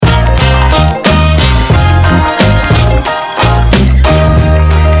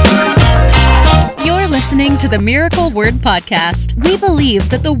the Miracle Word Podcast. We believe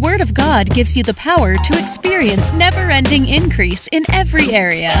that the Word of God gives you the power to experience never-ending increase in every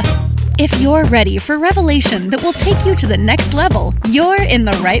area. If you're ready for revelation that will take you to the next level, you're in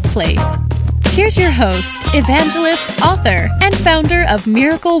the right place. Here's your host, evangelist, author, and founder of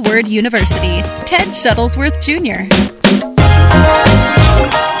Miracle Word University, Ted Shuttlesworth Jr.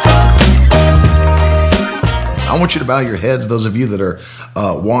 I want you to bow your heads, those of you that are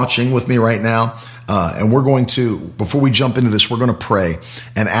watching with me right now. And we're going to, before we jump into this, we're going to pray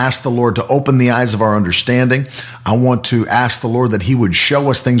and ask the Lord to open the eyes of our understanding. I want to ask the Lord that He would show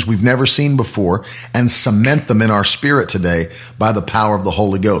us things we've never seen before and cement them in our spirit today by the power of the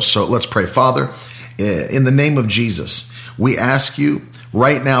Holy Ghost. So let's pray. Father, in the name of Jesus, we ask you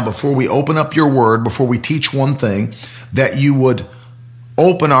right now, before we open up your word, before we teach one thing, that you would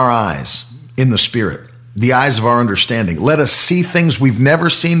open our eyes in the spirit, the eyes of our understanding. Let us see things we've never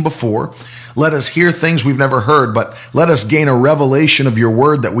seen before. Let us hear things we've never heard, but let us gain a revelation of your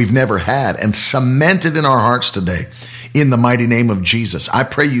word that we've never had and cement it in our hearts today in the mighty name of Jesus. I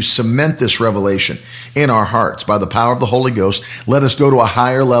pray you cement this revelation in our hearts by the power of the Holy Ghost. Let us go to a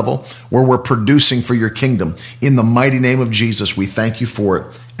higher level where we're producing for your kingdom. In the mighty name of Jesus, we thank you for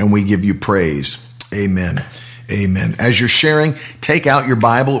it and we give you praise. Amen. Amen. As you're sharing, take out your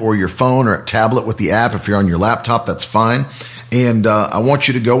Bible or your phone or tablet with the app. If you're on your laptop, that's fine. And I want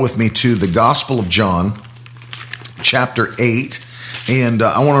you to go with me to the Gospel of John, chapter 8. And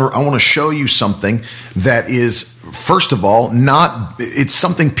I want to show you something that is, first of all, it's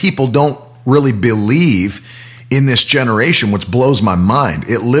something people don't really believe in this generation, which blows my mind.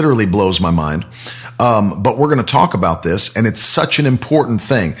 It literally blows my mind. But we're going to talk about this, and it's such an important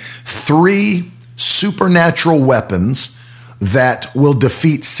thing. 3 supernatural weapons that will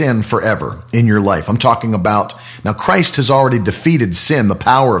defeat sin forever in your life. I'm talking about, now Christ has already defeated sin, the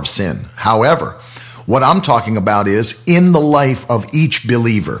power of sin. However, what I'm talking about is in the life of each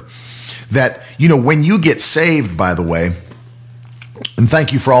believer. That, when you get saved, by the way, and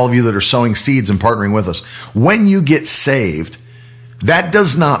thank you for all of you that are sowing seeds and partnering with us. When you get saved, that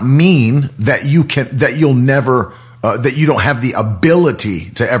does not mean that you don't have the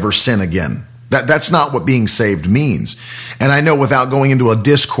ability to ever sin again. That's not what being saved means. And I know, without going into a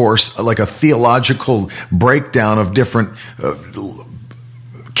discourse, like a theological breakdown of different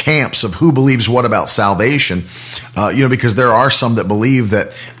camps of who believes what about salvation, because there are some that believe that,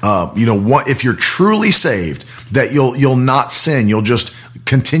 if you're truly saved, that you'll not sin. You'll just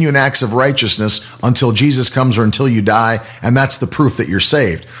continue in acts of righteousness until Jesus comes or until you die. And that's the proof that you're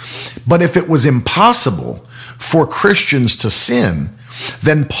saved. But if it was impossible for Christians to sin,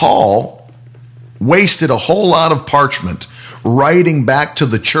 then Paul wasted a whole lot of parchment writing back to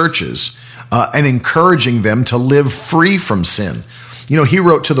the churches and encouraging them to live free from sin. He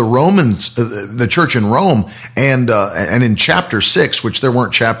wrote to the Romans, the church in Rome, and in chapter 6, which there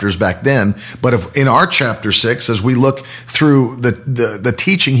weren't chapters back then, but in our chapter 6, as we look through the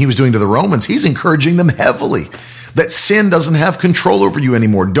teaching he was doing to the Romans, he's encouraging them heavily that sin doesn't have control over you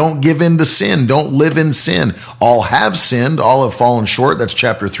anymore. Don't give in to sin. Don't live in sin. All have sinned. All have fallen short. That's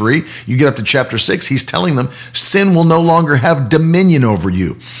chapter 3. You get up to chapter 6. He's telling them sin will no longer have dominion over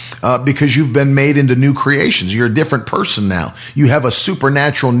you because you've been made into new creations. You're a different person now. You have a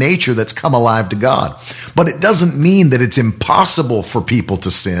supernatural nature that's come alive to God. But it doesn't mean that it's impossible for people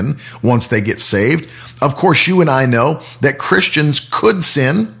to sin once they get saved. Of course, you and I know that Christians could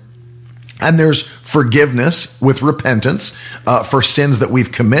sin. And there's forgiveness with repentance for sins that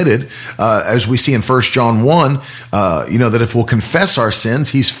we've committed, as we see in 1 John 1, that if we'll confess our sins,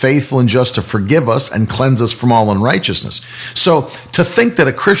 he's faithful and just to forgive us and cleanse us from all unrighteousness. So to think that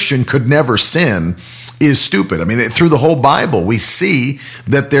a Christian could never sin is stupid. I mean, through the whole Bible, we see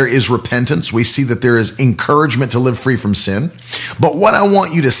that there is repentance. We see that there is encouragement to live free from sin. But what I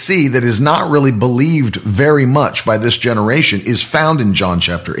want you to see that is not really believed very much by this generation is found in John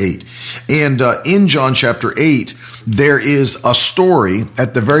chapter 8. And in John chapter 8, there is a story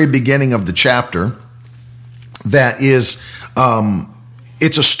at the very beginning of the chapter that is,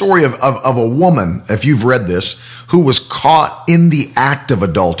 it's a story of a woman, if you've read this, who was caught in the act of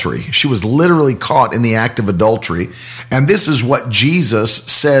adultery. She was literally caught in the act of adultery. And this is what Jesus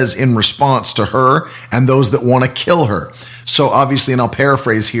says in response to her and those that want to kill her. So obviously, and I'll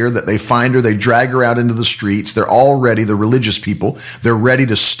paraphrase here, that they find her, they drag her out into the streets. They're all ready, the religious people, they're ready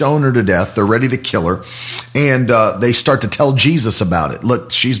to stone her to death. They're ready to kill her. And they start to tell Jesus about it.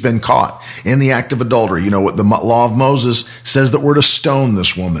 Look, she's been caught in the act of adultery. What the law of Moses says, that we're to stone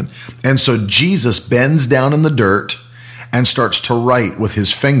this woman. And so Jesus bends down in the dirt and starts to write with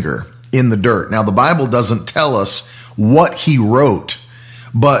his finger in the dirt. Now, the Bible doesn't tell us what he wrote,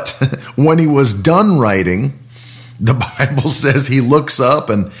 but when he was done writing, the Bible says he looks up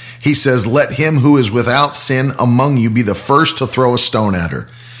and he says, "Let him who is without sin among you be the first to throw a stone at her."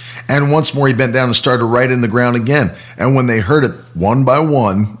 And once more he bent down and started writing in the ground again. And when they heard it one by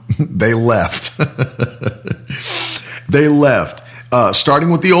one, they left. They left,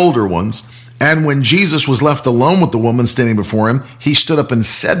 starting with the older ones. And when Jesus was left alone with the woman standing before him, he stood up and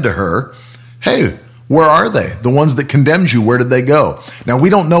said to her, "Hey, where are they? The ones that condemned you, where did they go?" Now, we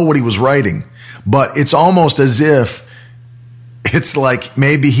don't know what he was writing, but it's almost as if it's like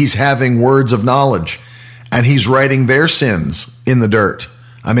maybe he's having words of knowledge and he's writing their sins in the dirt.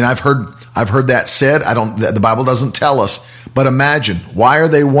 I mean, I've heard that said. The Bible doesn't tell us, but imagine, why are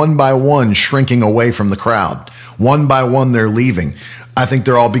they one by one shrinking away from the crowd? One by one, they're leaving. I think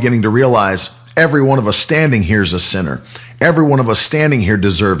they're all beginning to realize every one of us standing here is a sinner. Every one of us standing here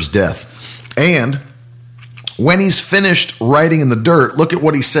deserves death. And when he's finished writing in the dirt, look at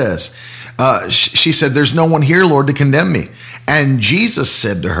what he says. She said, "There's no one here, Lord, to condemn me." And Jesus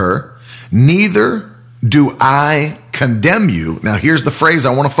said to her, "Neither do I condemn you." Now, here's the phrase I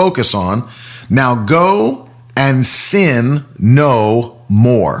want to focus on. "Now go and sin no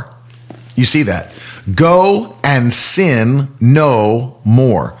more." You see that? Go and sin no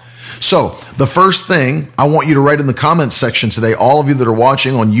more. So the first thing I want you to write in the comments section today, all of you that are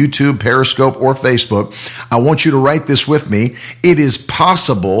watching on YouTube, Periscope, or Facebook, I want you to write this with me. It is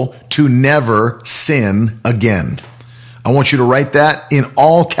possible to never sin again. I want you to write that in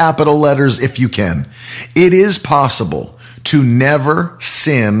all capital letters if you can. It is possible to never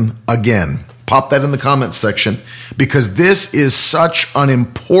sin again. Pop that in the comments section, because this is such an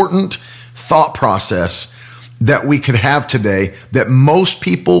important thought process that we could have today that most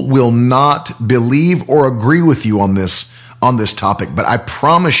people will not believe or agree with you on this topic. But I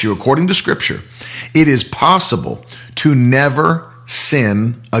promise you, according to Scripture, it is possible to never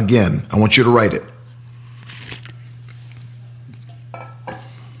sin again. I want you to write it.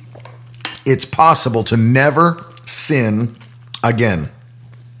 It's possible to never sin again.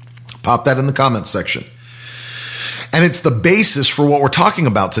 Pop that in the comments section. And it's the basis for what we're talking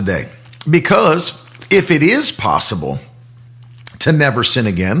about today. Because if it is possible to never sin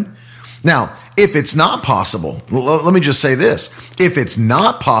again, now, if it's not possible, let me just say this. If it's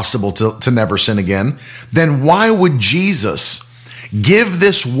not possible to never sin again, then why would Jesus give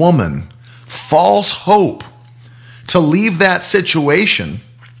this woman false hope to leave that situation?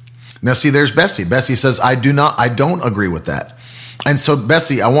 Now, see, there's Bessie. Bessie says, I don't agree with that. And so,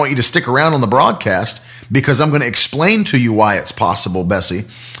 Bessie, I want you to stick around on the broadcast, because I'm going to explain to you why it's possible, Bessie,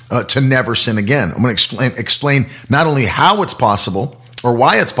 to never sin again. I'm going to explain not only how it's possible or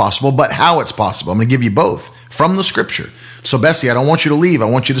why it's possible, but how it's possible. I'm going to give you both from the Scripture. So, Bessie, I don't want you to leave. I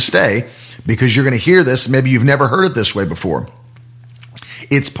want you to stay, because you're going to hear this. Maybe you've never heard it this way before.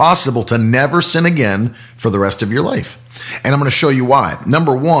 It's possible to never sin again for the rest of your life. And I'm going to show you why.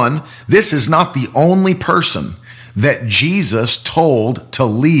 Number one, this is not the only person that Jesus told to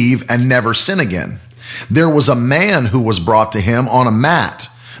leave and never sin again. There was a man who was brought to him on a mat.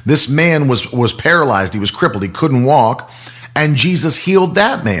 This man was paralyzed. He was crippled. He couldn't walk. And Jesus healed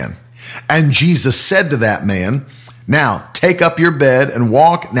that man. And Jesus said to that man, "Now take up your bed and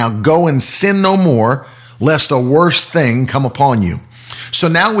walk. Now go and sin no more, lest a worse thing come upon you." So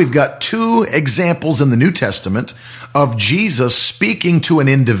now we've got two examples in the New Testament of Jesus speaking to an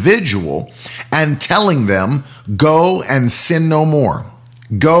individual and telling them, "Go and sin no more.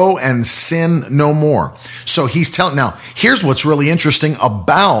 Go and sin no more." So he's telling, now here's what's really interesting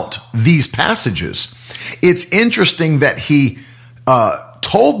about these passages. It's interesting that he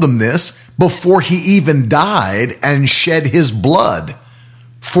told them this before he even died and shed his blood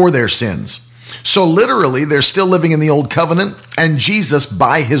for their sins. So literally, they're still living in the old covenant, and Jesus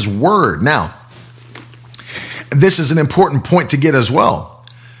by his word. Now, this is an important point to get as well.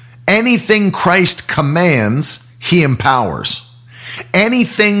 Anything Christ commands, he empowers.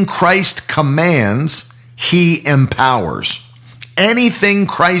 Anything Christ commands, he empowers. Anything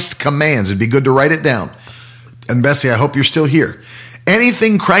Christ commands. It'd be good to write it down. And Bessie, I hope you're still here.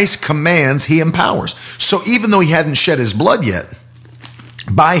 Anything Christ commands, he empowers. So even though he hadn't shed his blood yet,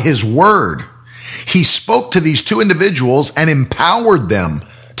 by his word, he spoke to these two individuals and empowered them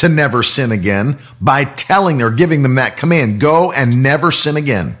to never sin again by telling or giving them that command, "Go and never sin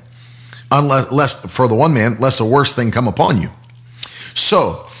again, unless for the one man, lest a worse thing come upon you."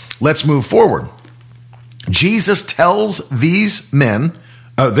 So let's move forward. Jesus tells these men,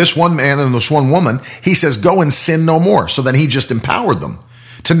 this one man and this one woman, he says, "Go and sin no more." So then he just empowered them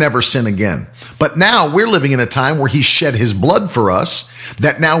to never sin again. But now we're living in a time where he shed his blood for us,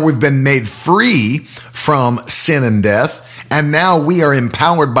 that now we've been made free from sin and death, And now we are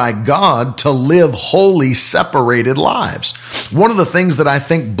empowered by God to live holy, separated lives. One of the things that I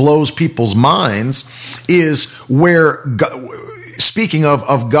think blows people's minds is where, speaking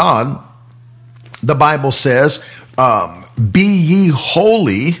of God, the Bible says, be ye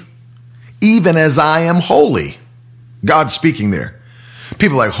holy, even as I am holy. God's speaking there.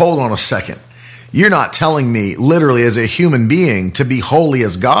 People are like, hold on a second. You're not telling me literally as a human being to be holy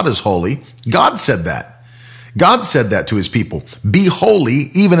as God is holy. God said that. God said that to his people. Be holy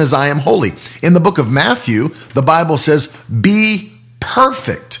even as I am holy. In the book of Matthew, the Bible says, be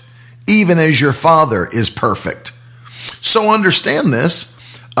perfect even as your Father is perfect. So understand this.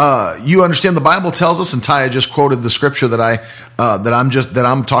 You understand the Bible tells us, and Taya just quoted the scripture that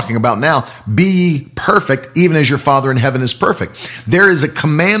I'm talking about now. Be ye perfect, even as your Father in heaven is perfect. There is a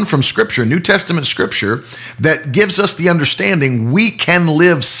command from Scripture, New Testament Scripture, that gives us the understanding we can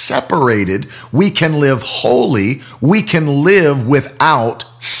live separated, we can live holy, we can live without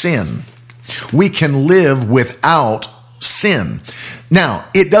sin. We can live without sin. Now,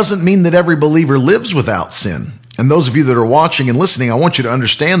 it doesn't mean that every believer lives without sin. And those of you that are watching and listening, I want you to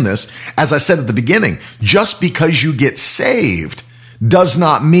understand this. As I said at the beginning, just because you get saved does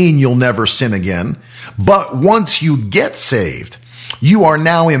not mean you'll never sin again. But once you get saved, you are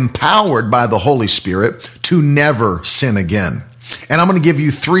now empowered by the Holy Spirit to never sin again. And I'm going to give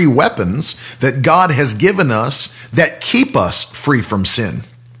you 3 weapons that God has given us that keep us free from sin.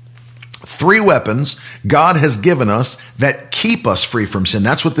 3 weapons God has given us that keep us free from sin.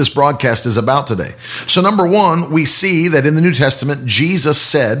 That's what this broadcast is about today. So number 1, we see that in the New Testament, Jesus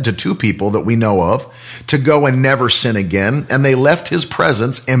said to 2 people that we know of to go and never sin again. And they left his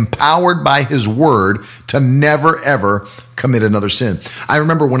presence empowered by his word to never, ever commit another sin. I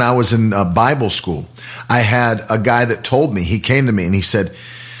remember when I was in Bible school, I had a guy that told me, he came to me and he said,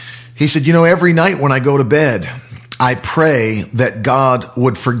 every night when I go to bed, I pray that God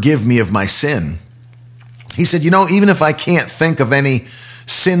would forgive me of my sin. He said, even if I can't think of any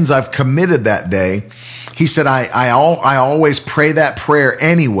sins I've committed that day, he said, I always pray that prayer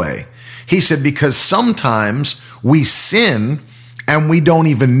anyway. He said, because sometimes we sin and we don't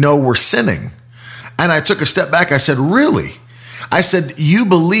even know we're sinning. And I took a step back. I said, really? I said, you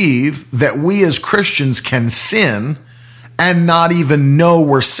believe that we as Christians can sin and not even know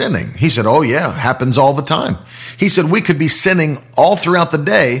we're sinning? He said, oh yeah, happens all the time. He said, we could be sinning all throughout the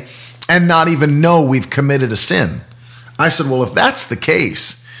day and not even know we've committed a sin. I said, well, if that's the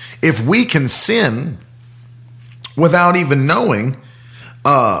case, if we can sin without even knowing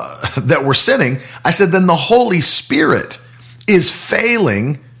that we're sinning, I said, then the Holy Spirit is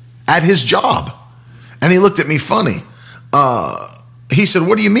failing at his job. And he looked at me funny. He said,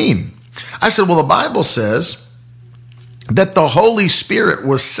 what do you mean? I said, well, the Bible says that the Holy Spirit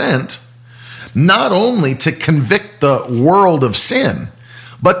was sent not only to convict the world of sin,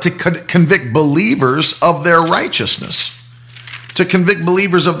 but to convict believers of their righteousness. To convict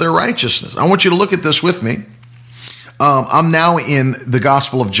believers of their righteousness. I want you to look at this with me. I'm now in the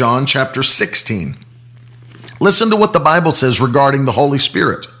Gospel of John, chapter 16. Listen to what the Bible says regarding the Holy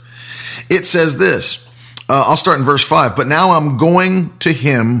Spirit. It says this. I'll start in verse 5. But now I'm going to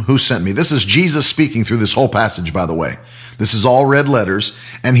him who sent me. This is Jesus speaking through this whole passage, by the way. This is all red letters,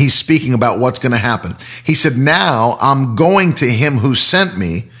 and he's speaking about what's going to happen. He said, now I'm going to him who sent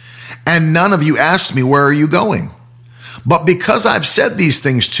me, and none of you asked me, where are you going? But because I've said these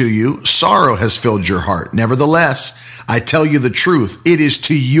things to you, sorrow has filled your heart. Nevertheless, I tell you the truth. It is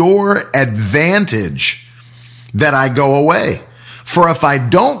to your advantage that I go away. For if I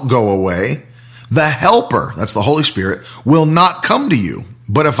don't go away, the Helper, that's the Holy Spirit, will not come to you.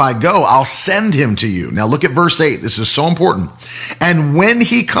 But if I go, I'll send him to you. Now look at verse 8. This is so important. And when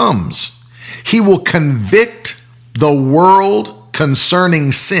he comes, he will convict the world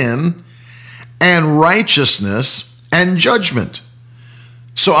concerning sin and righteousness and judgment.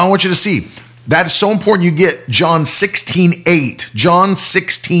 So I want you to see, that's so important you get John 16:8. John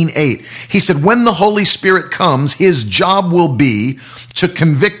 16:8. He said, when the Holy Spirit comes, his job will be to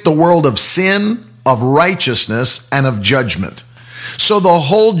convict the world of sin, of righteousness, and of judgment. So the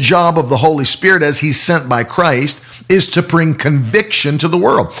whole job of the Holy Spirit as he's sent by Christ is to bring conviction to the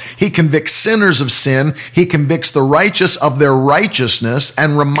world. He convicts sinners of sin. He convicts the righteous of their righteousness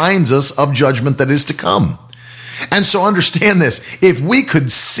and reminds us of judgment that is to come. And so understand this. If we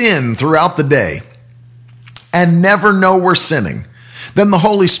could sin throughout the day and never know we're sinning, then the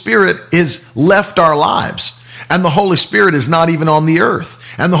Holy Spirit is left our lives. And the Holy Spirit is not even on the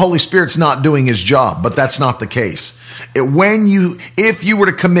earth. And the Holy Spirit's not doing his job. But that's not the case. If you were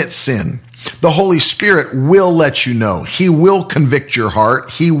to commit sin The Holy Spirit will let you know. He will convict your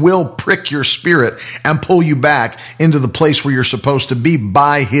heart. He will prick your spirit and pull you back into the place where you're supposed to be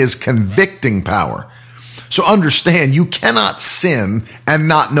by his convicting power. So understand, you cannot sin and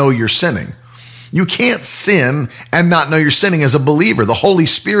not know you're sinning. You can't sin and not know you're sinning as a believer. The Holy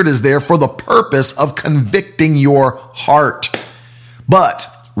Spirit is there for the purpose of convicting your heart. But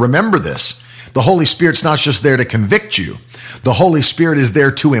remember this, the Holy Spirit's not just there to convict you. The Holy Spirit is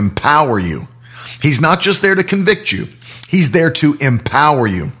there to empower you. He's not just there to convict you. He's there to empower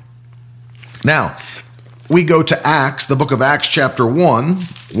you. Now, we go to Acts, the book of Acts chapter 1,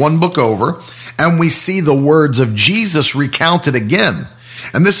 one book over, and we see the words of Jesus recounted again.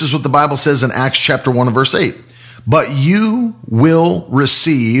 And this is what the Bible says in Acts chapter 1 and verse 8. But you will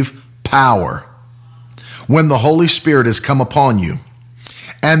receive power when the Holy Spirit has come upon you.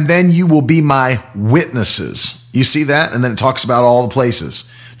 And then you will be my witnesses. You see that? And then it talks about all the places.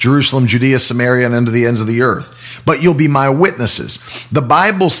 Jerusalem, Judea, Samaria, and unto the ends of the earth. But you'll be my witnesses. The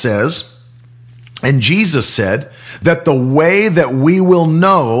Bible says, and Jesus said, that the way that we will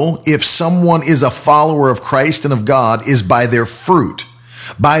know if someone is a follower of Christ and of God is by their fruit.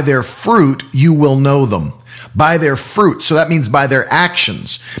 By their fruit, you will know them. By their fruit. So that means by their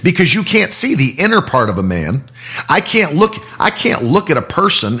actions, because you can't see the inner part of a man. I can't look at a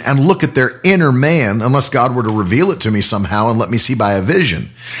person and look at their inner man unless God were to reveal it to me somehow and let me see by a vision.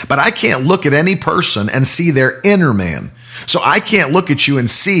 But I can't look at any person and see their inner man. So I can't look at you and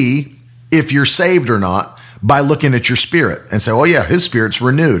see if you're saved or not by looking at your spirit and say, oh yeah, his spirit's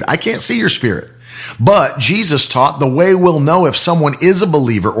renewed. I can't see your spirit. But Jesus taught the way we'll know if someone is a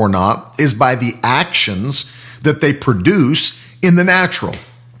believer or not is by the actions that they produce in the natural.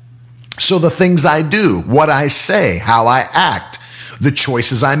 So the things I do, what I say, how I act, the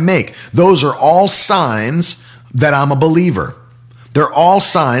choices I make, those are all signs that I'm a believer. They're all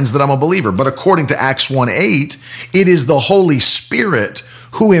signs that I'm a believer. But according to Acts 1:8, it is the Holy Spirit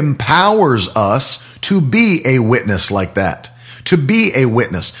who empowers us to be a witness like that. To be a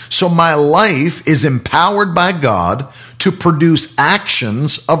witness. So my life is empowered by God to produce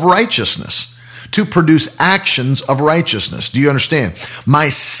actions of righteousness. To produce actions of righteousness. Do you understand? My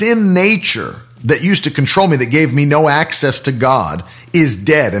sin nature that used to control me, that gave me no access to God, is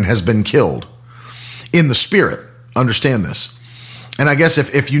dead and has been killed in the spirit. Understand this. And I guess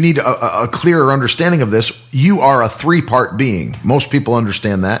if you need a clearer understanding of this, you are a three-part being. Most people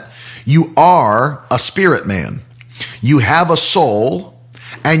understand that. You are a spirit man. You have a soul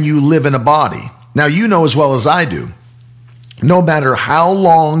and you live in a body. Now, you know as well as I do, no matter how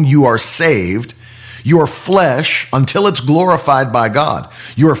long you are saved, your flesh, until it's glorified by God,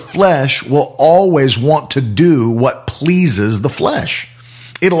 your flesh will always want to do what pleases the flesh.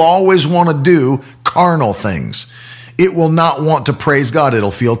 It'll always want to do carnal things. It will not want to praise God. It'll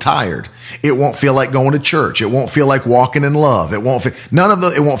feel tired. It won't feel like going to church. It won't feel like walking in love. It won't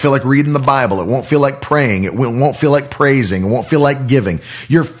feel like reading the Bible. It won't feel like praying. It won't feel like praising. It won't feel like giving.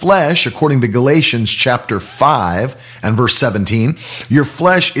 Your flesh, according to Galatians chapter 5 and verse 17, your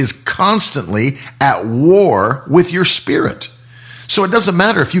flesh is constantly at war with your spirit. So it doesn't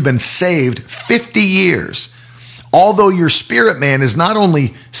matter if you've been saved 50 years. Although your spirit man is not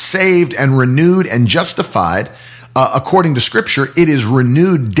only saved and renewed and justified, according to Scripture, it is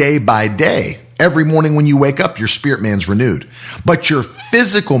renewed day by day. Every morning when you wake up, your spirit man's renewed. But your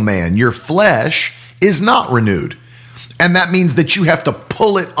physical man, your flesh, is not renewed. And that means that you have to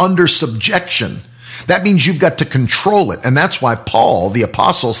pull it under subjection. That means you've got to control it. And that's why Paul, the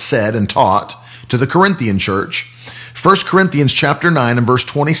apostle, said and taught to the Corinthian church, 1 Corinthians chapter 9 and verse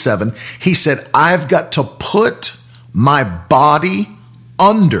 27, he said, I've got to put my body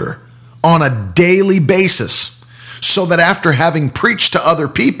under on a daily basis, so that after having preached to other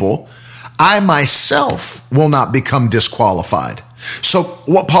people, I myself will not become disqualified. So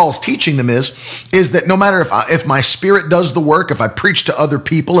what Paul's teaching them is that no matter if my spirit does the work, if I preach to other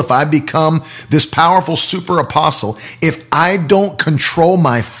people, if I become this powerful super apostle, if I don't control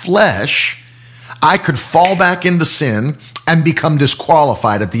my flesh, I could fall back into sin and become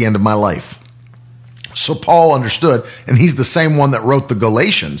disqualified at the end of my life. So Paul understood, and he's the same one that wrote the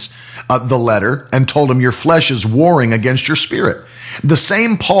Galatians, the letter, and told them your flesh is warring against your spirit. The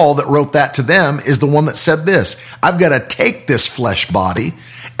same Paul that wrote that to them is the one that said this, I've got to take this flesh body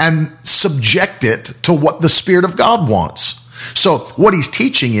and subject it to what the Spirit of God wants. So what he's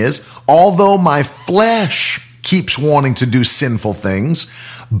teaching is, although my flesh keeps wanting to do sinful things,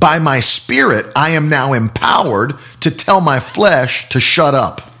 by my spirit, I am now empowered to tell my flesh to shut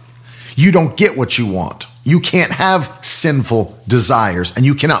up. You don't get what you want. You can't have sinful desires and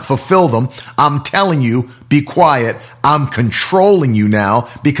you cannot fulfill them. I'm telling you, be quiet. I'm controlling you now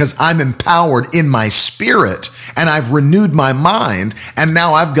because I'm empowered in my spirit and I've renewed my mind and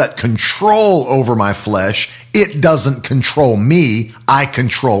now I've got control over my flesh. It doesn't control me. I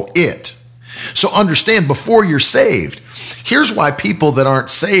control it. So understand, before you're saved, here's why people that aren't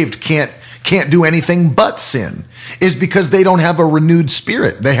saved can't do anything but sin, is because they don't have a renewed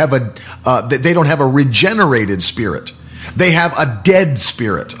spirit. They don't have a regenerated spirit. They have a dead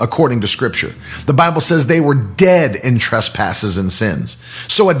spirit, according to Scripture. The Bible says they were dead in trespasses and sins.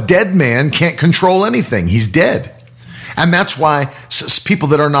 So a dead man can't control anything. He's dead. And that's why people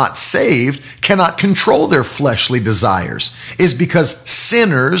that are not saved cannot control their fleshly desires, is because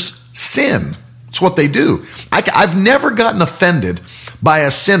sinners sin. It's what they do. I've never gotten offended by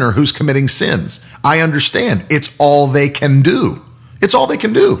a sinner who's committing sins. I understand. It's all they can do. It's all they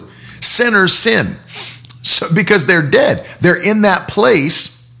can do. Sinners sin. So, because they're dead. They're in that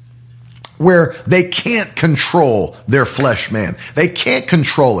place where they can't control their flesh man. They can't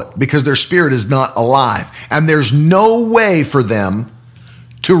control it because their spirit is not alive. And there's no way for them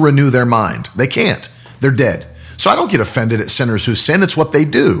to renew their mind. They can't. They're dead. So I don't get offended at sinners who sin. It's what they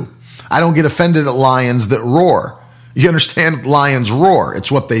do. I don't get offended at lions that roar. You understand? Lions roar.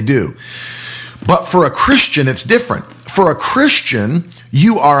 It's what they do. But for a Christian, it's different. For a Christian,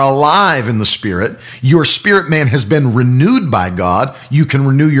 you are alive in the spirit. Your spirit man has been renewed by God. You can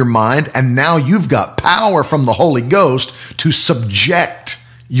renew your mind. And now you've got power from the Holy Ghost to subject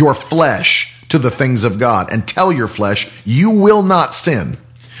your flesh to the things of God and tell your flesh, you will not sin.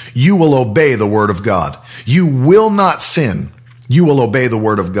 You will obey the word of God. You will not sin. You will obey the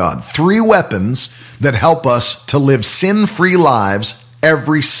word of God. 3 weapons that help us to live sin-free lives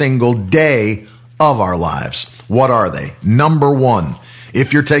every single day of our lives. What are they? Number 1,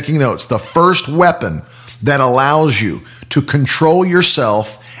 if you're taking notes, the first weapon that allows you to control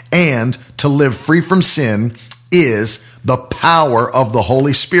yourself and to live free from sin is the power of the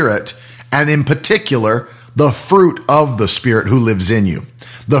Holy Spirit, and in particular, the fruit of the Spirit who lives in you.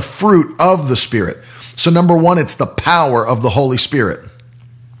 The fruit of the Spirit. So number 1, it's the power of the Holy Spirit.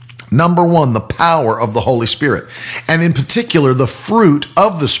 Number 1, the power of the Holy Spirit. And in particular, the fruit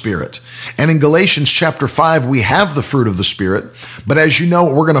of the Spirit. And in Galatians chapter 5, we have the fruit of the Spirit. But as you know,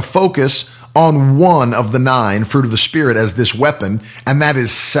 we're going to focus on one of the 9 fruit of the Spirit as this weapon, and that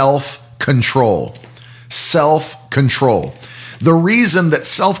is self-control. Self-control. The reason that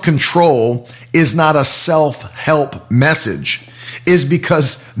self-control is not a self-help message is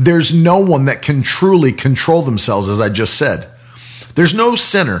because there's no one that can truly control themselves, as I just said. There's no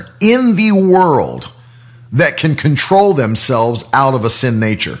sinner in the world that can control themselves out of a sin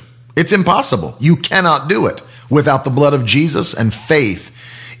nature. It's impossible. You cannot do it without the blood of Jesus and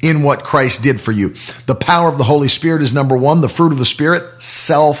faith in what Christ did for you. The power of the Holy Spirit is number 1. The fruit of the Spirit,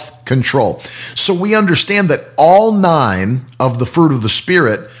 self-control. So we understand that all 9 of the fruit of the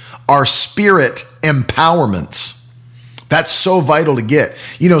Spirit are spirit empowerments. That's so vital to get.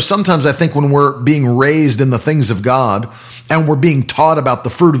 You know, sometimes I think when we're being raised in the things of God and we're being taught about the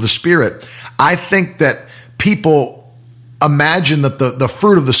fruit of the Spirit, I think that people imagine that the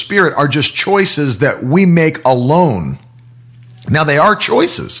fruit of the Spirit are just choices that we make alone. Now, they are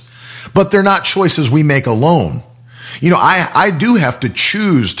choices, but they're not choices we make alone. You know, I do have to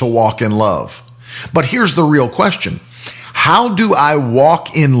choose to walk in love. But here's the real question. How do I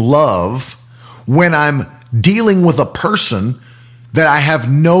walk in love when I'm dealing with a person that I have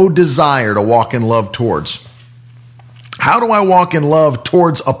no desire to walk in love towards? How do I walk in love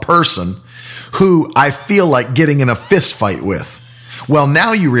towards a person who I feel like getting in a fist fight with? Well,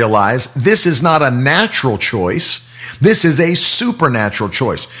 now you realize this is not a natural choice. This is a supernatural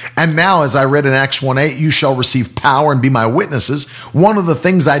choice. And now, as I read in Acts 1:8, you shall receive power and be my witnesses. One of the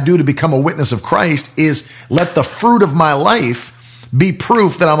things I do to become a witness of Christ is let the fruit of my life be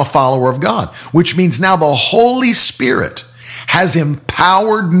proof that I'm a follower of God, which means now the Holy Spirit has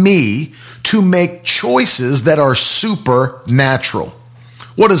empowered me to make choices that are supernatural.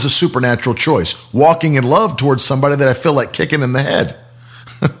 What is a supernatural choice? Walking in love towards somebody that I feel like kicking in the head.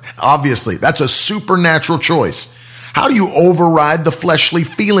 Obviously, that's a supernatural choice. How do you override the fleshly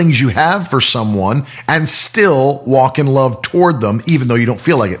feelings you have for someone and still walk in love toward them, even though you don't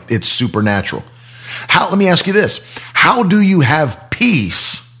feel like it? It's supernatural. Let me ask you this. How do you have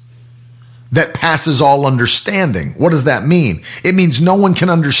peace that passes all understanding? What does that mean? It means no one can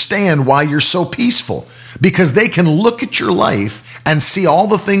understand why you're so peaceful, because they can look at your life and see all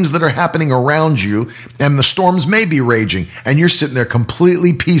the things that are happening around you, and the storms may be raging, and you're sitting there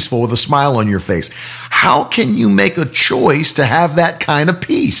completely peaceful with a smile on your face. How can you make a choice to have that kind of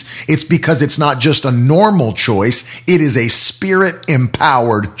peace? It's because it's not just a normal choice. It is a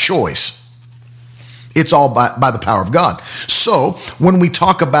Spirit-empowered choice. It's all by the power of God. So when we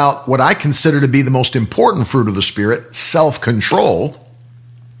talk about what I consider to be the most important fruit of the Spirit, self-control,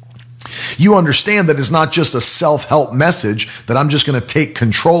 you understand that it's not just a self-help message that I'm just going to take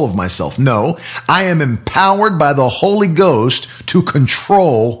control of myself. No, I am empowered by the Holy Ghost to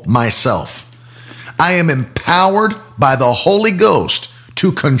control myself. I am empowered by the Holy Ghost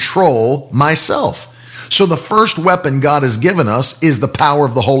to control myself. So the first weapon God has given us is the power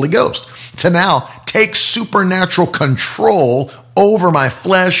of the Holy Ghost to now take supernatural control over my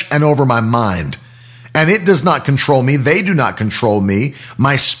flesh and over my mind. And it does not control me. They do not control me.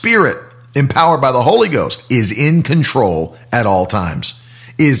 My spirit, empowered by the Holy Ghost, is in control at all times.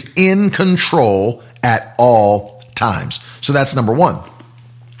 Is in control at all times. So that's number one.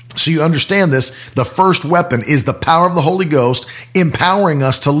 So you understand this. The first weapon is the power of the Holy Ghost, empowering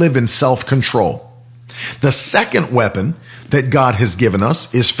us to live in self-control. The second weapon that God has given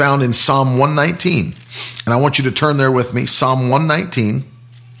us is found in Psalm 119. And I want you to turn there with me, Psalm 119.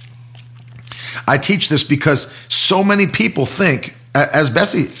 I teach this because so many people think, as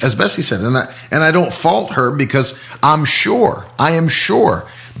Bessie said, and I don't fault her, because I am sure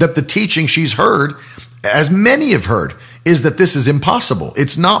that the teaching she's heard, as many have heard, is that this is impossible.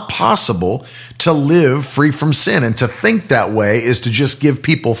 It's not possible to live free from sin, and to think that way is to just give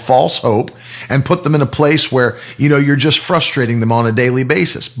people false hope and put them in a place where, you're just frustrating them on a daily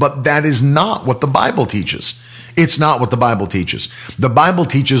basis. But that is not what the Bible teaches. It's not what the Bible teaches. The Bible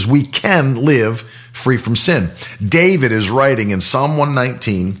teaches we can live free from sin. David is writing in Psalm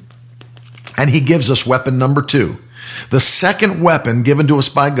 119, and he gives us weapon number 2. The second weapon given to us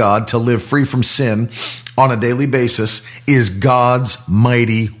by God to live free from sin on a daily basis is God's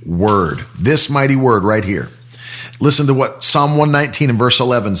mighty word. This mighty word right here. Listen to what Psalm 119 and verse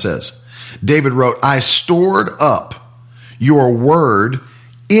 11 says. David wrote, I stored up your word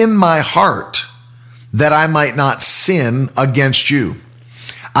in my heart that I might not sin against you.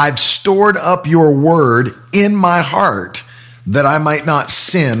 I've stored up your word in my heart that I might not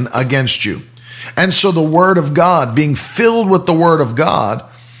sin against you. And so the word of God, being filled with the word of God,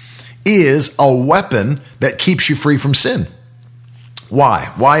 is a weapon that keeps you free from sin.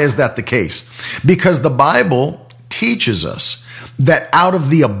 Why? Why is that the case? Because the Bible teaches us that out of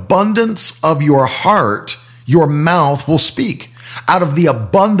the abundance of your heart, your mouth will speak. Out of the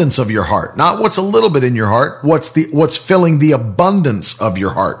abundance of your heart, not what's a little bit in your heart, what's filling the abundance of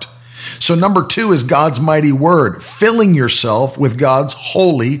your heart. So number 2 is God's mighty word, filling yourself with God's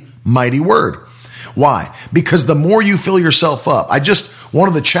holy, mighty word. Why? Because the more you fill yourself up, one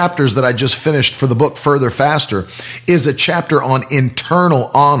of the chapters that I just finished for the book Further Faster is a chapter on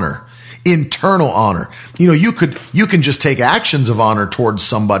internal honor. Internal honor. You can just take actions of honor towards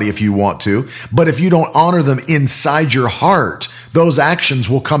somebody if you want to, but if you don't honor them inside your heart, those actions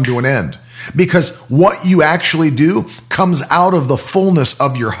will come to an end. Because what you actually do comes out of the fullness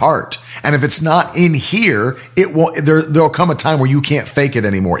of your heart. And if it's not in here, there'll come a time where you can't fake it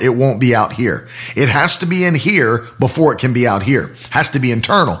anymore. It won't be out here. It has to be in here before it can be out here. It has to be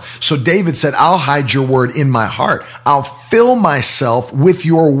internal. So David said, I'll hide your word in my heart. I'll fill myself with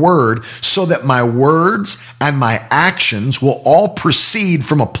your word so that my words and my actions will all proceed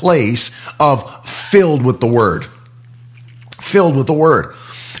from a place of filled with the word. Filled with the word.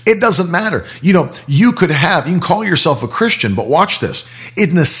 It doesn't matter. You can call yourself a Christian, but watch this.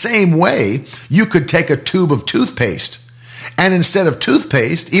 In the same way, you could take a tube of toothpaste, and instead of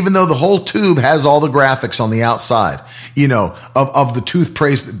toothpaste, even though the whole tube has all the graphics on the outside, of the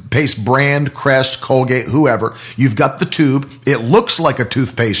toothpaste brand, Crest, Colgate, whoever, you've got the tube. It looks like a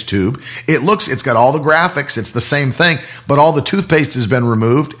toothpaste tube. It's got all the graphics. It's the same thing, but all the toothpaste has been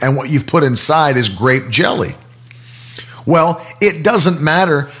removed, and what you've put inside is grape jelly. Well, it doesn't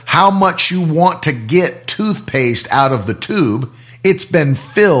matter how much you want to get toothpaste out of the tube. It's been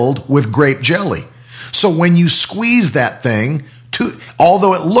filled with grape jelly. So when you squeeze that thing,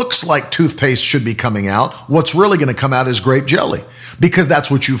 although it looks like toothpaste should be coming out, what's really going to come out is grape jelly, because that's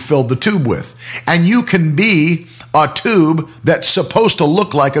what you filled the tube with. And you can be a tube that's supposed to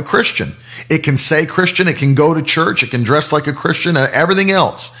look like a Christian. It can say Christian, it can go to church, it can dress like a Christian, and everything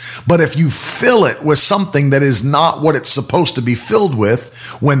else. But if you fill it with something that is not what it's supposed to be filled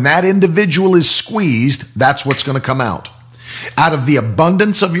with, when that individual is squeezed, that's what's going to come out. Out of the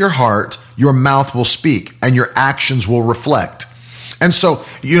abundance of your heart, your mouth will speak and your actions will reflect. And so,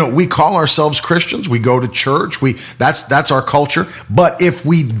 we call ourselves Christians. We go to church. That's our culture. But if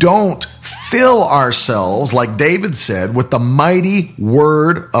we don't fill ourselves, like David said, with the mighty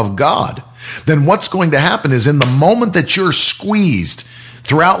word of God, then what's going to happen is in the moment that you're squeezed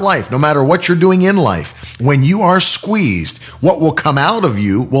throughout life, no matter what you're doing in life, when you are squeezed, what will come out of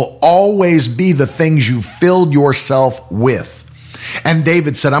you will always be the things you filled yourself with. And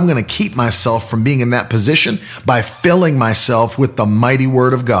David said, I'm going to keep myself from being in that position by filling myself with the mighty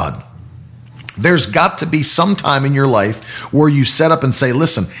word of God. There's got to be some time in your life where you set up and say,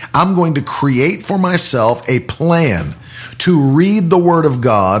 listen, I'm going to create for myself a plan to read the word of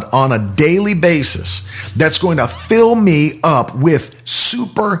God on a daily basis that's going to fill me up with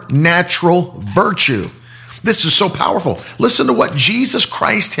supernatural virtue. This is so powerful. Listen to what Jesus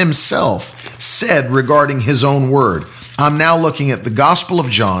Christ himself said regarding his own word. I'm now looking at the Gospel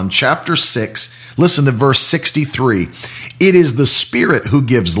of John, chapter 6. Listen to verse 63. It is the Spirit who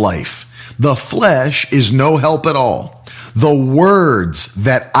gives life. The flesh is no help at all. The words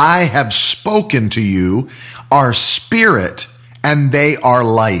that I have spoken to you are spirit and they are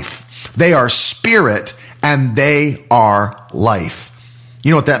life. They are spirit and they are life.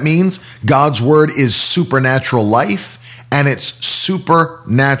 You know what that means? God's word is supernatural life and it's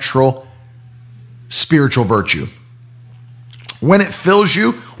supernatural spiritual virtue. When it fills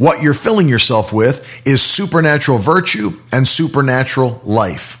you, what you're filling yourself with is supernatural virtue and supernatural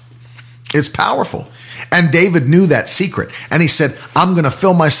life. It's powerful. And David knew that secret. And he said, I'm going to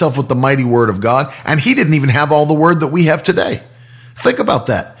fill myself with the mighty word of God. And he didn't even have all the word that we have today. Think about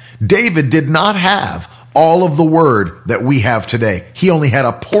that. David did not have all of the word that we have today. He only had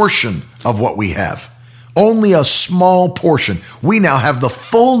a portion of what we have. Only a small portion. We now have the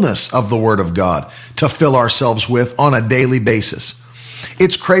fullness of the word of God to fill ourselves with on a daily basis.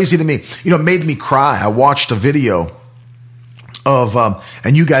 It's crazy to me. It made me cry. I watched a video of,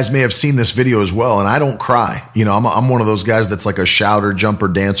 and you guys may have seen this video as well, and I don't cry. I'm one of those guys that's like a shouter, jumper,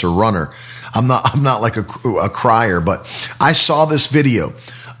 dancer, runner. I'm not like a crier, but I saw this video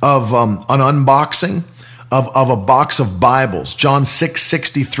of an unboxing of a box of Bibles, John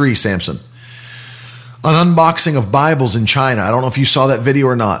 6:63, Samson. An unboxing of Bibles in China. I don't know if you saw that video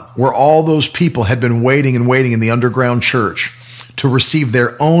or not, where all those people had been waiting in the underground church to receive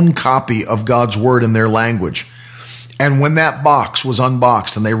their own copy of God's word in their language. And when that box was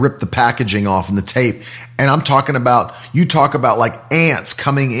unboxed and they ripped the packaging off and the tape, and you talk about like ants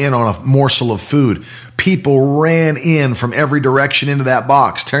coming in on a morsel of food. People ran in from every direction into that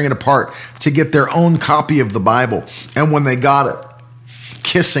box, tearing it apart to get their own copy of the Bible. And when they got it,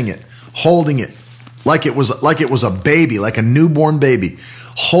 kissing it, holding it, like it was a baby, like a newborn baby,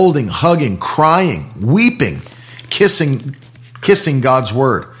 holding, hugging, crying, weeping, kissing God's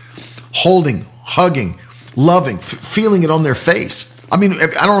word, holding, hugging, loving, feeling it on their face. I don't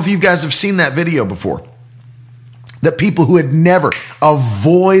know if you guys have seen that video before. That people who had never, a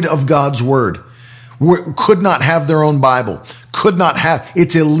void of God's word, could not have their own Bible,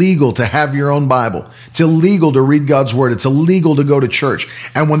 it's illegal to have your own Bible. It's illegal to read God's word. It's illegal to go to church.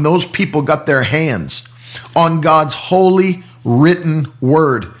 And when those people got their hands on God's holy written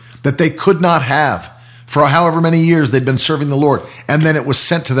word that they could not have for however many years they'd been serving the Lord, and then it was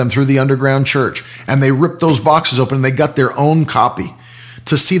sent to them through the underground church, and they ripped those boxes open and they got their own copy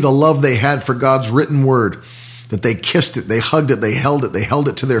to see the love they had for God's written word, that they kissed it, they hugged it, they held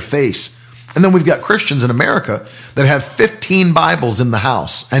it to their face. And then we've got Christians in America that have 15 Bibles in the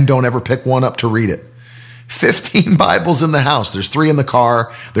house and don't ever pick one up to read it. 15 Bibles in the house. There's 3 in the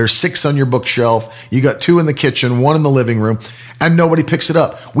car. There's 6 on your bookshelf. You got 2 in the kitchen, 1 in the living room, and nobody picks it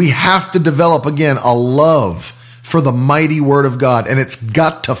up. We have to develop, again, a love for the mighty word of God, and it's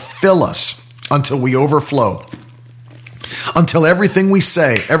got to fill us until we overflow. Until everything we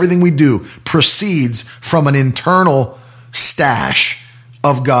say, everything we do proceeds from an internal stash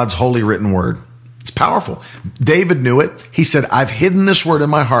of God's holy written word. It's powerful. David knew it. He said, I've hidden this word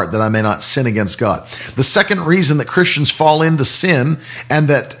in my heart that I may not sin against God. The second reason that Christians fall into sin and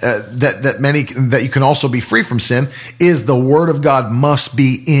that you can also be free from sin is the word of God must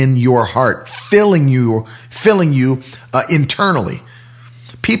be in your heart, filling you internally.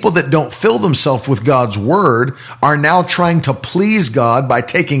 People that don't fill themselves with God's word are now trying to please God by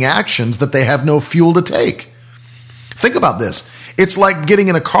taking actions that they have no fuel to take. Think about this. It's like getting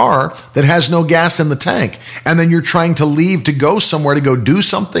in a car that has no gas in the tank, and then you're trying to leave to go somewhere to go do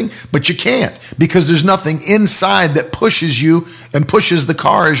something, but you can't because there's nothing inside that pushes you and pushes the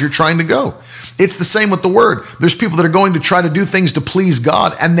car as you're trying to go. It's the same with the word. There's people that are going to try to do things to please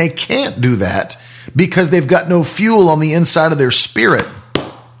God, and they can't do that because they've got no fuel on the inside of their spirit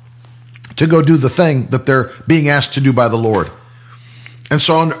to go do the thing that they're being asked to do by the Lord. And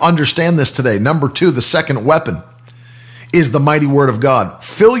so understand this today. Number 2, the second weapon is the mighty word of God.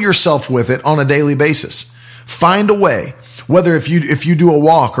 Fill yourself with it on a daily basis. Find a way, whether if you do a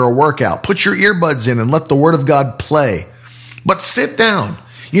walk or a workout, put your earbuds in and let the word of God play. But sit down.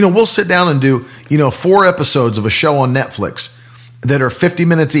 We'll sit down and do, 4 episodes of a show on Netflix that are 50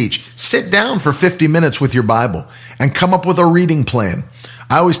 minutes each. Sit down for 50 minutes with your Bible and come up with a reading plan.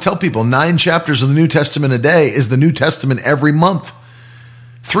 I always tell people 9 chapters of the New Testament a day is the New Testament every month.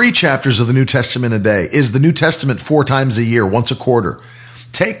 3 chapters of the New Testament a day is the New Testament 4 times a year, once a quarter.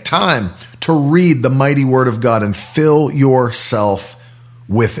 Take time to read the mighty word of God and fill yourself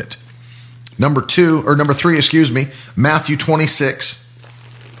with it. Number 3, Matthew 26.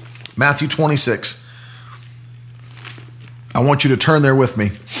 Matthew 26. I want you to turn there with me.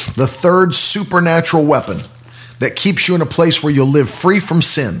 The third supernatural weapon that keeps you in a place where you'll live free from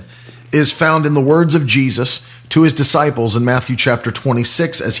sin is found in the words of Jesus to his disciples in Matthew chapter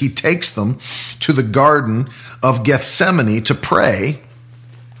 26 as he takes them to the Garden of Gethsemane to pray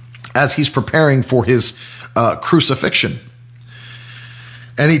as he's preparing for his crucifixion.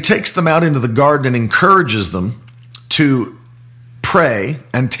 And he takes them out into the garden and encourages them to pray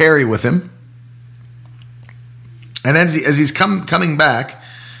and tarry with him. And as he's coming back,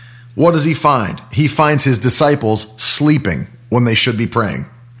 what does he find? He finds his disciples sleeping when they should be praying.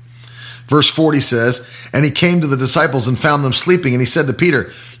 Verse 40 says, and he came to the disciples and found them sleeping. And he said to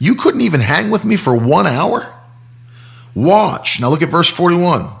Peter, you couldn't even hang with me for 1 hour? Watch. Now look at verse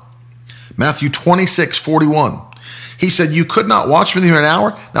 41. Matthew 26, 41. He said, you could not watch with me for an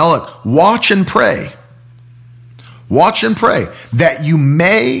hour? Now look, watch and pray. Watch and pray that you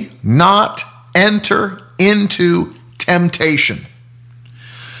may not enter into temptation.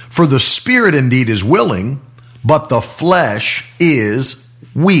 For the spirit indeed is willing, but the flesh is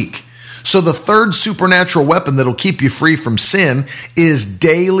weak. So the third supernatural weapon that'll keep you free from sin is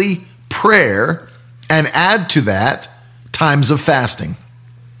daily prayer, and add to that times of fasting.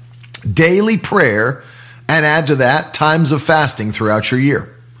 Daily prayer, and add to that times of fasting throughout your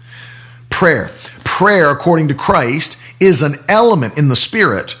year. Prayer, according to Christ, is an element in the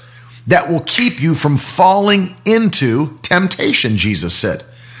spirit that will keep you from falling into temptation, Jesus said.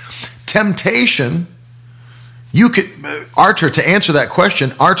 Temptation, Artur, to answer that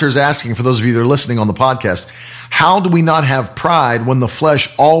question, Artur is asking, for those of you that are listening on the podcast, how do we not have pride when the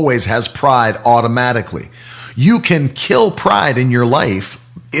flesh always has pride automatically? You can kill pride in your life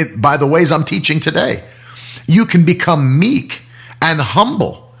by the ways I'm teaching today. You can become meek and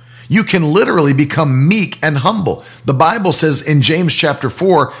humble. You can literally become meek and humble. The Bible says in James chapter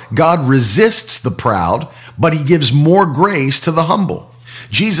 4, God resists the proud, but he gives more grace to the humble.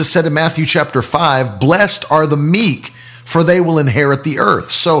 Jesus said in Matthew chapter 5, blessed are the meek, for they will inherit the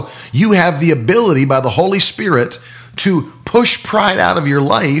earth. So you have the ability by the Holy Spirit to push pride out of your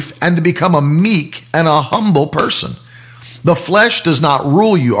life and to become a meek and a humble person. The flesh does not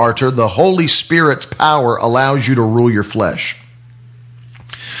rule you, Artur. The Holy Spirit's power allows you to rule your flesh.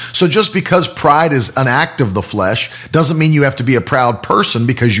 So just because pride is an act of the flesh doesn't mean you have to be a proud person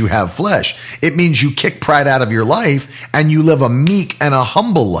because you have flesh. It means you kick pride out of your life and you live a meek and a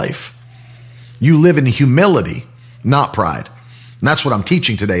humble life. You live in humility, not pride. And that's what I'm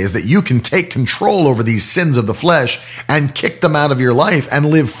teaching today, is that you can take control over these sins of the flesh and kick them out of your life and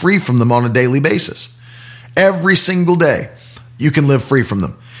live free from them on a daily basis. Every single day, you can live free from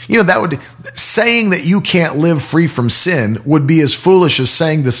them. Saying that you can't live free from sin would be as foolish as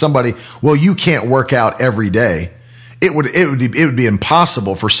saying to somebody, well, you can't work out every day. It would be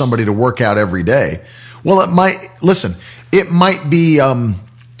impossible for somebody to work out every day. Well, it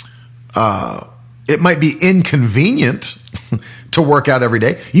might be inconvenient to work out every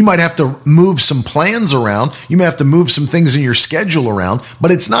day. You might have to move some plans around. You may have to move some things in your schedule around, but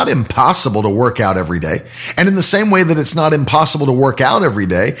it's not impossible to work out every day. And in the same way that it's not impossible to work out every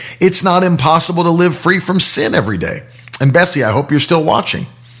day, it's not impossible to live free from sin every day. And Bessie, I hope you're still watching.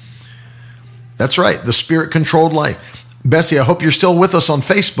 That's right, the Spirit-controlled life. Bessie, I hope you're still with us on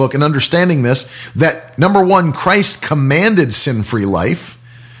Facebook and understanding this, that number one, Christ commanded sin-free life.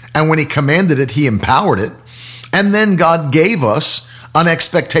 And when he commanded it, he empowered it. And then God gave us an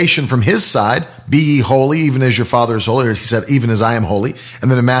expectation from his side, be ye holy, even as your Father is holy. Or he said, even as I am holy.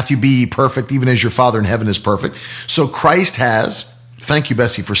 And then in Matthew, be ye perfect, even as your Father in heaven is perfect. So Christ has, thank you,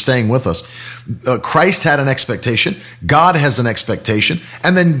 Bessie, for staying with us. Christ had an expectation. God has an expectation.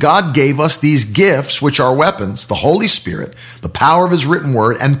 And then God gave us these gifts, which are weapons, the Holy Spirit, the power of his written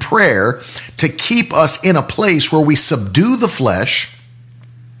word, and prayer to keep us in a place where we subdue the flesh.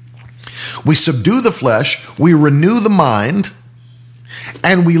 We subdue the flesh, we renew the mind,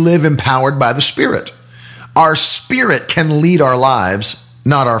 and we live empowered by the Spirit. Our spirit can lead our lives,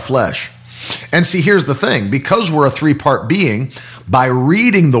 not our flesh. And see, here's the thing. Because we're a three-part being, by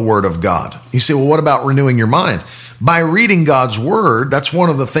reading the Word of God, you say, well, what about renewing your mind? By reading God's Word, that's one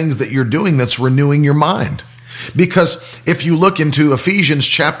of the things that you're doing that's renewing your mind. Because if you look into Ephesians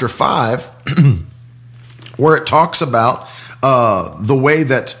chapter 5, where it talks about the way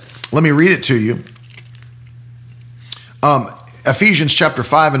that, let me read it to you. Ephesians chapter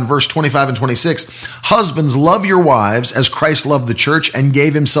 5 and verse 25 and 26, husbands, love your wives as Christ loved the church and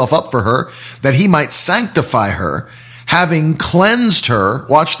gave himself up for her, that he might sanctify her, having cleansed her,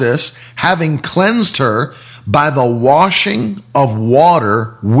 watch this, having cleansed her by the washing of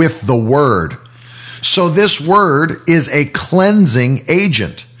water with the word. So this word is a cleansing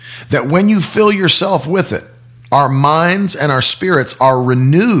agent, that when you fill yourself with it, our minds and our spirits are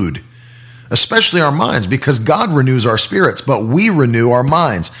renewed. Especially our minds, because God renews our spirits, but we renew our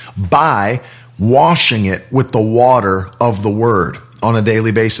minds by washing it with the water of the word on a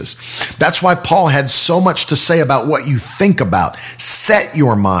daily basis. That's why Paul had so much to say about what you think about. Set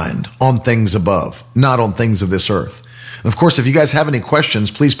your mind on things above, not on things of this earth. And of course, if you guys have any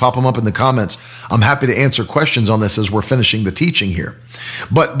questions, please pop them up in the comments. I'm happy to answer questions on this as we're finishing the teaching here.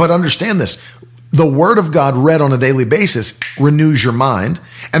 But understand this. The word of God read on a daily basis renews your mind.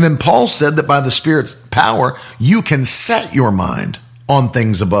 And then Paul said that by the Spirit's power, you can set your mind on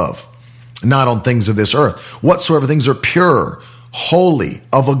things above, not on things of this earth. Whatsoever things are pure, holy,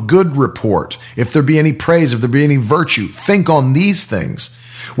 of a good report, if there be any praise, if there be any virtue, think on these things,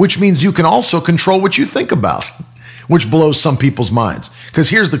 which means you can also control what you think about, which blows some people's minds. Because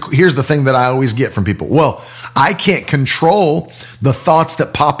here's the thing that I always get from people. Well, I can't control the thoughts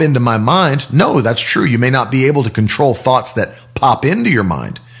that pop into my mind. No, that's true. You may not be able to control thoughts that pop into your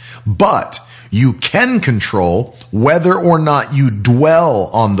mind, but you can control whether or not you dwell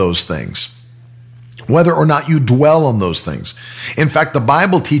on those things. Whether or not you dwell on those things. In fact, the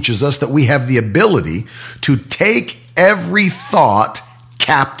Bible teaches us that we have the ability to take every thought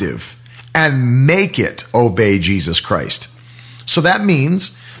captive and make it obey Jesus Christ. So that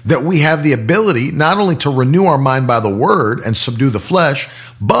means that we have the ability not only to renew our mind by the word and subdue the flesh,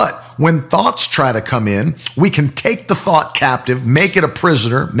 but when thoughts try to come in, we can take the thought captive, make it a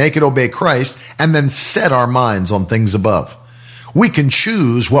prisoner, make it obey Christ, and then set our minds on things above. We can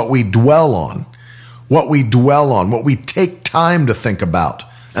choose what we dwell on, what we take time to think about.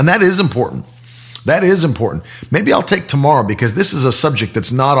 And that is important. That is important. Maybe I'll take tomorrow, because this is a subject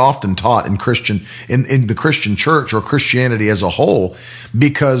that's not often taught in the Christian church or Christianity as a whole,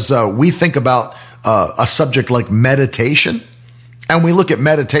 because we think about a subject like meditation, and we look at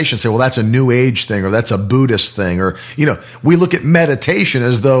meditation and say, well, that's a New Age thing, or that's a Buddhist thing, or, we look at meditation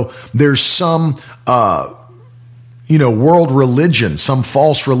as though there's some, world religion, some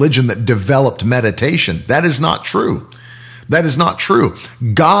false religion that developed meditation. That is not true. That is not true.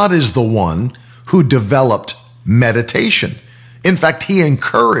 God is the one who developed meditation. In fact, he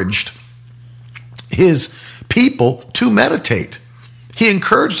encouraged his people to meditate. He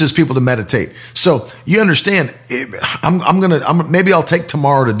encouraged his people to meditate. So you understand, maybe I'll take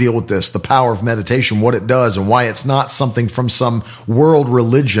tomorrow to deal with this, the power of meditation, what it does, and why it's not something from some world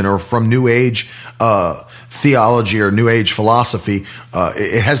religion or from New Age theology or New Age philosophy.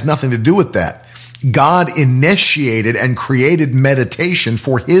 It has nothing to do with that. God initiated and created meditation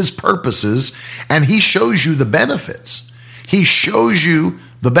for his purposes, and he shows you the benefits. He shows you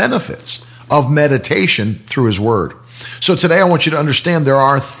the benefits of meditation through his word. So today I want you to understand there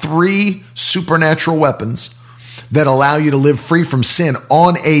are 3 supernatural weapons that allow you to live free from sin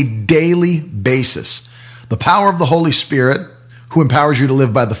on a daily basis. The power of the Holy Spirit, who empowers you to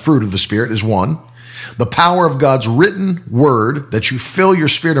live by the fruit of the Spirit, is one. The power of God's written word that you fill your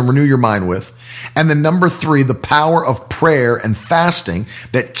spirit and renew your mind with. And then number 3, the power of prayer and fasting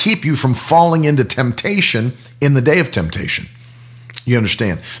that keep you from falling into temptation in the day of temptation. You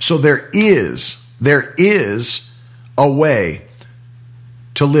understand? So there is a way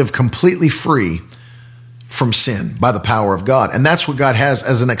to live completely free from sin by the power of God. And that's what God has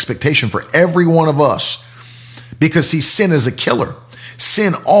as an expectation for every one of us. Because see, sin is a killer.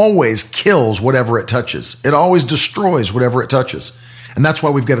 Sin always kills whatever it touches. It always destroys whatever it touches. And that's why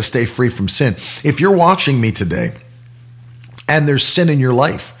we've got to stay free from sin. If you're watching me today and there's sin in your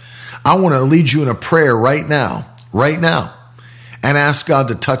life, I want to lead you in a prayer right now, and ask God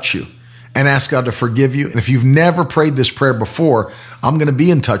to touch you and ask God to forgive you. And if you've never prayed this prayer before, I'm going to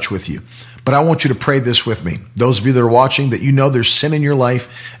be in touch with you. But I want you to pray this with me. Those of you that are watching, that you know there's sin in your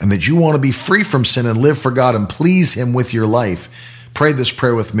life and that you want to be free from sin and live for God and please him with your life. Pray this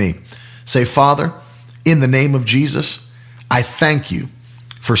prayer with me. Say, Father, in the name of Jesus, I thank you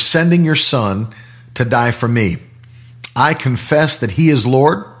for sending your son to die for me. I confess that he is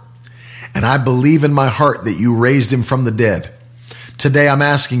Lord, and I believe in my heart that you raised him from the dead. Today I'm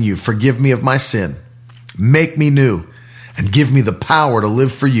asking you, forgive me of my sin, make me new, and give me the power to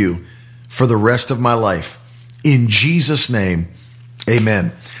live for you for the rest of my life. In Jesus' name,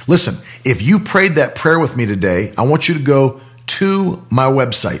 amen. Listen, if you prayed that prayer with me today, I want you to go to my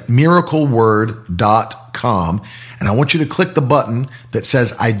website, miracleword.com, and I want you to click the button that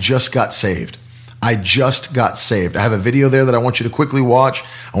says, I just got saved. I just got saved. I have a video there that I want you to quickly watch.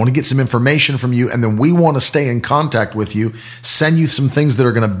 I want to get some information from you, and then we want to stay in contact with you, send you some things that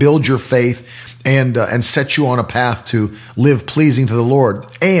are going to build your faith and set you on a path to live pleasing to the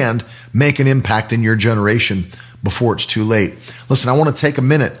Lord and make an impact in your generation before it's too late. Listen, I want to take a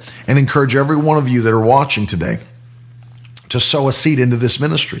minute and encourage every one of you that are watching today to sow a seed into this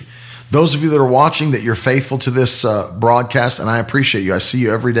ministry. Those of you that are watching, that you're faithful to this broadcast, and I appreciate you. I see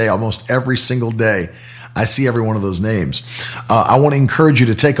you every day, almost every single day. I see every one of those names. I want to encourage you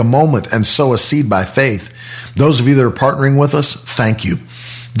to take a moment and sow a seed by faith. Those of you that are partnering with us, thank you.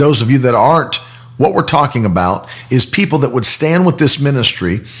 Those of you that aren't, what we're talking about is people that would stand with this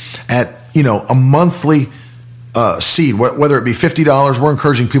ministry at, a monthly seed, whether it be $50. We're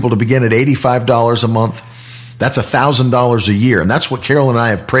encouraging people to begin at $85 a month. That's $1,000 a year. And that's what Carol and I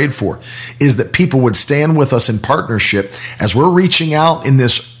have prayed for, is that people would stand with us in partnership as we're reaching out in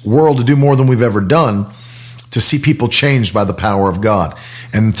this world to do more than we've ever done, to see people changed by the power of God.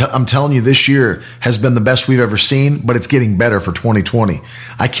 And I'm telling you, this year has been the best we've ever seen, but it's getting better for 2020.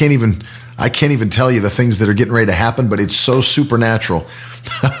 I can't even tell you the things that are getting ready to happen, but it's so supernatural.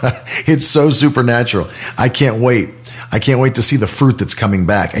 It's so supernatural. I can't wait. I can't wait to see the fruit that's coming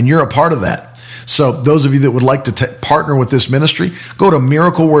back. And you're a part of that. So those of you that would like to partner with this ministry, go to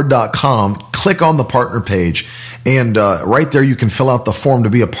miracleword.com, click on the partner page, and right there you can fill out the form to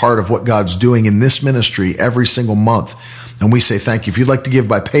be a part of what God's doing in this ministry every single month. And we say thank you. If you'd like to give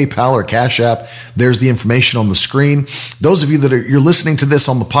by PayPal or Cash App, there's the information on the screen. Those of you that you're listening to this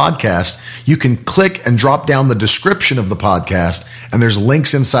on the podcast, you can click and drop down the description of the podcast, and there's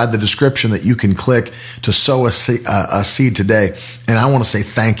links inside the description that you can click to sow a seed today. And I want to say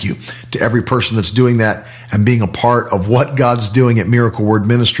thank you to every person that's doing that and being a part of what God's doing at Miracle Word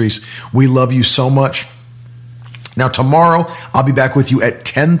Ministries. We love you so much. Now, tomorrow, I'll be back with you at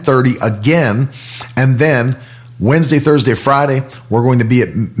 10:30 again, and then Wednesday, Thursday, Friday, we're going to be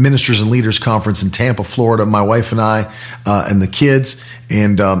at Ministers and Leaders Conference in Tampa, Florida, my wife and I and the kids.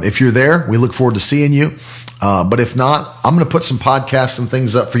 And if you're there, we look forward to seeing you. But if not, I'm going to put some podcasts and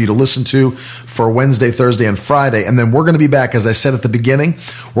things up for you to listen to for Wednesday, Thursday, and Friday. And then we're going to be back, as I said at the beginning,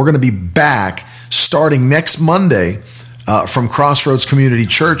 we're going to be back starting next Monday from Crossroads Community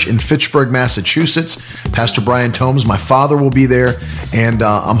Church in Fitchburg, Massachusetts. Pastor Brian Tomes, my father, will be there, and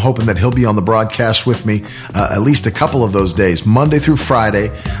I'm hoping that he'll be on the broadcast with me at least a couple of those days. Monday through Friday,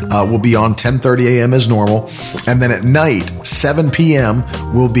 we'll be on 10:30 a.m. as normal, and then at night, 7 p.m.,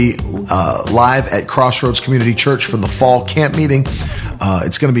 we'll be live at Crossroads Community Church for the fall camp meeting.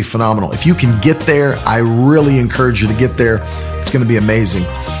 It's going to be phenomenal. If you can get there, I really encourage you to get there. It's going to be amazing.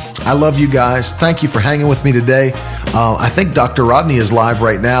 I love you guys. Thank you for hanging with me today. I think Dr. Rodney is live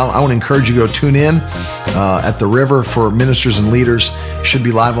right now. I want to encourage you to go tune in at the River for Ministers and Leaders. Should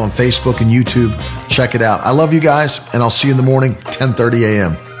be live on Facebook and YouTube. Check it out. I love you guys, and I'll see you in the morning, 10:30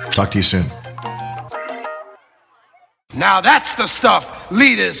 a.m. Talk to you soon. Now that's the stuff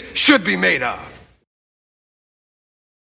leaders should be made of.